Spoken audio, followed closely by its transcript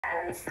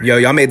Yo,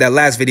 y'all made that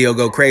last video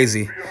go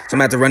crazy. So I'm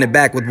gonna have to run it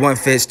back with one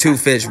fish, two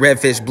fish, red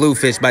fish, blue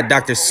fish by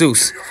Dr.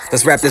 Seuss.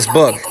 Let's wrap this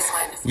book.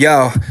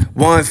 Yo,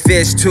 one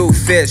fish, two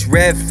fish,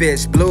 red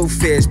fish, blue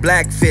fish,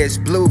 black fish,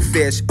 blue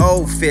fish,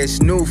 old fish,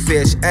 new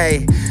fish,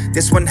 ayy.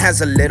 This one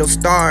has a little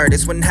star,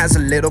 this one has a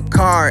little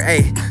car,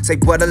 ayy. Say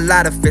what a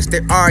lot of fish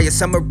there are, yeah,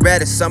 some are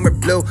red and some are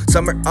blue,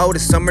 some are old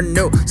and some are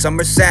new, some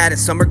are sad and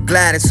some are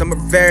glad and some are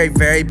very,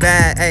 very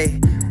bad, ayy,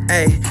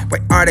 ayy.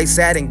 Why are they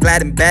sad and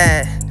glad and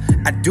bad?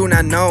 I do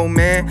not know,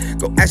 man.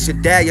 Go ask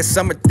your dad. Yeah,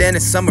 some are thin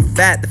and some are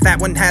fat. The fat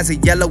one has a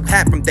yellow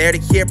hat. From there to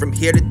here, from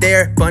here to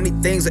there. Funny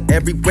things are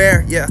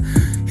everywhere, yeah.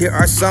 Here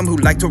are some who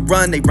like to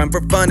run. They run for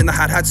fun in the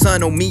hot, hot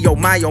sun. Oh me, oh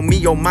my, oh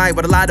me, oh my.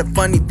 But a lot of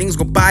funny things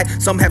go by.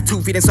 Some have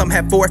 2 feet and some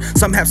have 4.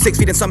 Some have 6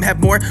 feet and some have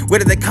more. Where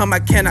did they come? I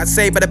cannot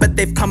say, but I bet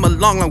they've come a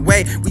long, long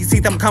way. We see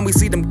them come, we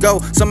see them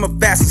go. Some are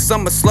fast and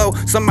some are slow.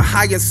 Some are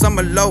high and some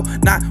are low.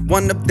 Not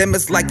one of them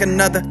is like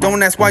another.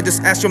 Don't ask why,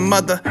 just ask your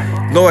mother.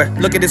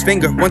 Lord, look at his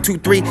finger. 1, 2,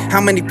 3.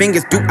 How many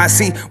fingers do I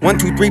see? 1,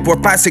 2, 3,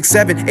 4, 5, 6,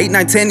 7, 8,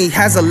 9, 10. He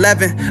has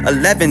 11.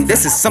 11.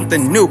 This is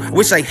something new.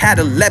 Wish I had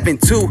 11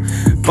 too.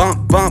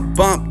 Bump, bump,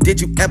 bump.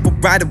 Did you ever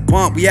ride a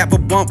bump? We have a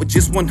bump with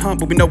just one hump,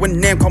 but we know a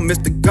name called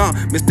Mr. Gump.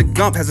 Mr.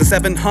 Gump has a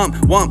 7 hump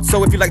wump.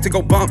 So if you like to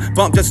go bump,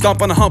 bump, just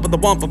stomp on the hump of the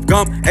wump of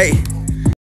Gump. Hey.